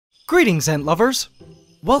Greetings, ant lovers!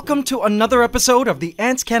 Welcome to another episode of the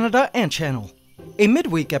AntsCanada Ant Channel, a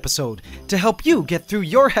midweek episode to help you get through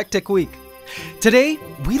your hectic week. Today,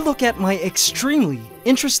 we look at my extremely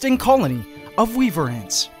interesting colony of weaver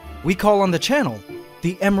ants. We call on the channel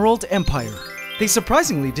the Emerald Empire. They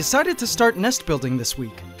surprisingly decided to start nest building this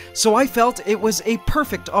week, so I felt it was a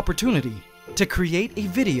perfect opportunity to create a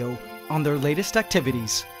video on their latest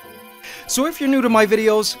activities. So if you're new to my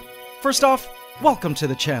videos, first off, welcome to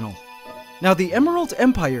the channel. Now the Emerald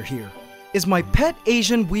Empire here is my pet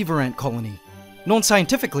Asian weaver ant colony, known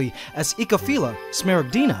scientifically as Ecophylla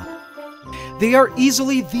smaragdina. They are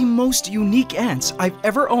easily the most unique ants I've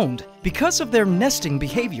ever owned because of their nesting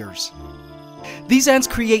behaviors. These ants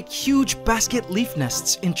create huge basket leaf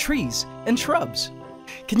nests in trees and shrubs.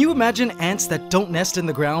 Can you imagine ants that don't nest in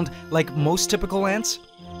the ground like most typical ants,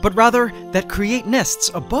 but rather that create nests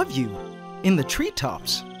above you in the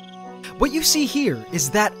treetops? What you see here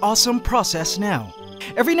is that awesome process now.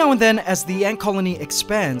 Every now and then, as the ant colony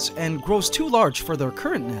expands and grows too large for their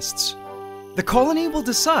current nests, the colony will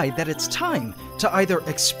decide that it's time to either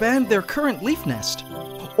expand their current leaf nest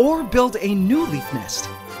or build a new leaf nest.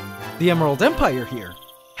 The Emerald Empire here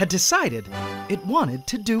had decided it wanted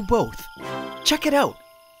to do both. Check it out.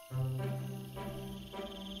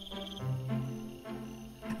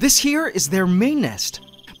 This here is their main nest,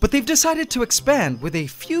 but they've decided to expand with a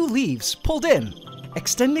few leaves pulled in,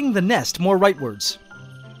 extending the nest more rightwards.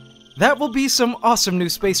 That will be some awesome new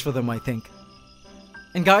space for them, I think.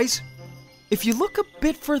 And guys, if you look a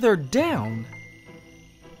bit further down,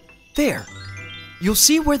 there, you'll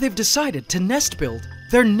see where they've decided to nest build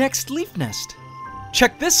their next leaf nest.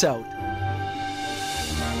 Check this out.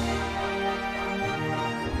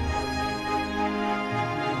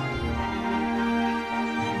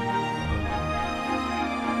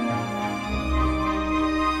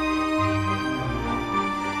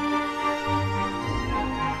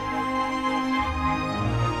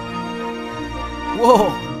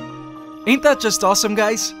 Whoa! Ain't that just awesome,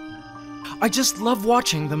 guys? I just love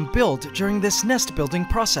watching them build during this nest building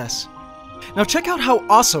process. Now check out how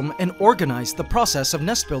awesome and organized the process of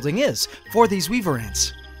nest building is for these weaver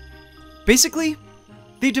ants. Basically,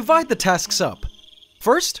 they divide the tasks up.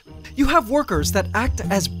 First, you have workers that act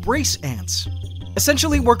as brace ants.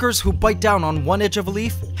 Essentially workers who bite down on one edge of a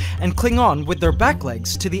leaf and cling on with their back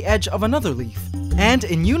legs to the edge of another leaf. And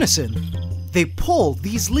in unison, they pull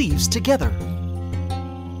these leaves together.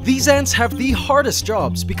 These ants have the hardest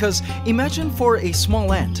jobs because imagine for a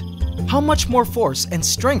small ant how much more force and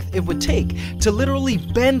strength it would take to literally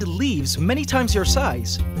bend leaves many times your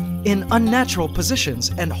size in unnatural positions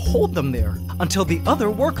and hold them there until the other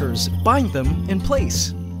workers bind them in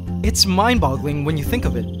place. It's mind-boggling when you think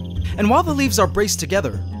of it. And while the leaves are braced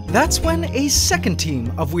together, that's when a second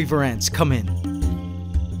team of weaver ants come in.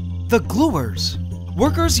 The gluers.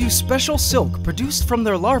 Workers use special silk produced from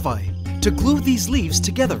their larvae to glue these leaves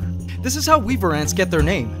together. This is how weaver ants get their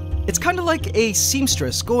name. It's kind of like a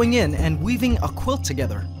seamstress going in and weaving a quilt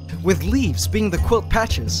together, with leaves being the quilt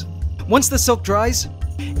patches. Once the silk dries,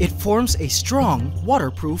 it forms a strong,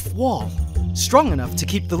 waterproof wall, strong enough to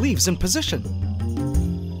keep the leaves in position.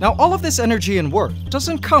 Now, all of this energy and work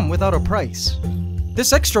doesn't come without a price.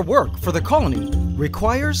 This extra work for the colony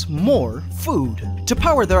requires more food to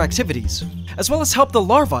power their activities, as well as help the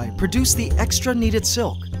larvae produce the extra needed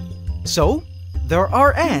silk. So, there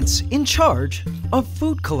are ants in charge of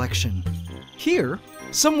food collection. Here,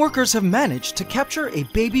 some workers have managed to capture a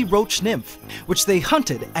baby roach nymph, which they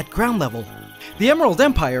hunted at ground level. The Emerald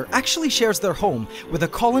Empire actually shares their home with a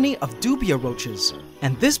colony of dubia roaches,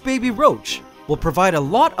 and this baby roach will provide a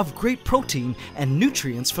lot of great protein and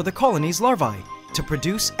nutrients for the colony's larvae to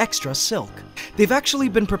produce extra silk. They've actually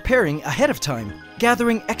been preparing ahead of time,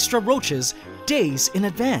 gathering extra roaches days in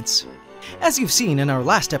advance. As you've seen in our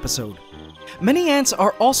last episode, many ants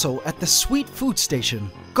are also at the sweet food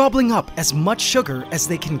station, gobbling up as much sugar as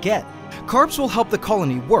they can get. Carbs will help the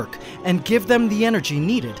colony work and give them the energy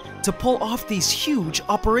needed to pull off these huge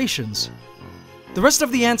operations. The rest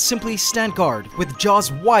of the ants simply stand guard with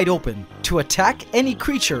jaws wide open to attack any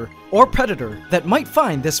creature or predator that might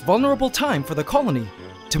find this vulnerable time for the colony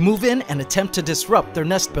to move in and attempt to disrupt their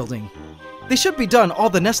nest building. They should be done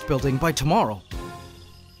all the nest building by tomorrow.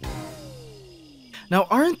 Now,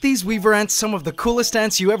 aren't these weaver ants some of the coolest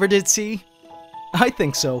ants you ever did see? I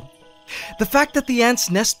think so. The fact that the ants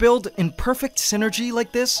nest build in perfect synergy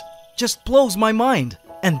like this just blows my mind,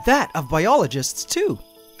 and that of biologists too.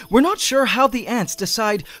 We're not sure how the ants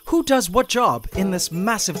decide who does what job in this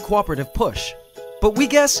massive cooperative push, but we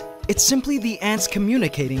guess it's simply the ants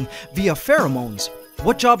communicating via pheromones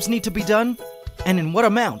what jobs need to be done, and in what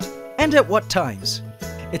amount, and at what times.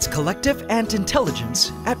 It's collective ant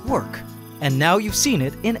intelligence at work. And now you've seen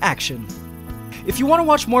it in action. If you want to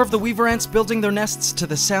watch more of the weaver ants building their nests to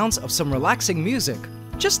the sounds of some relaxing music,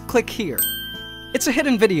 just click here. It's a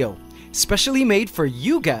hidden video, specially made for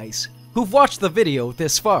you guys who've watched the video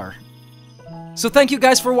this far. So thank you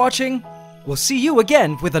guys for watching. We'll see you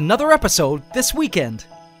again with another episode this weekend.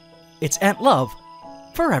 It's Ant Love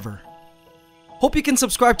forever. Hope you can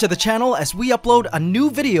subscribe to the channel as we upload a new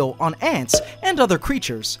video on ants and other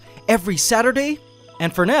creatures every Saturday,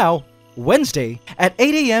 and for now, Wednesday at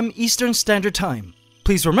 8 AM Eastern Standard Time.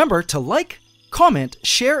 Please remember to like, comment,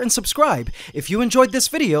 share, and subscribe if you enjoyed this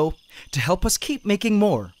video to help us keep making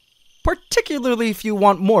more, particularly if you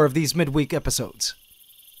want more of these midweek episodes.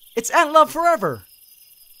 It's Ant Love forever!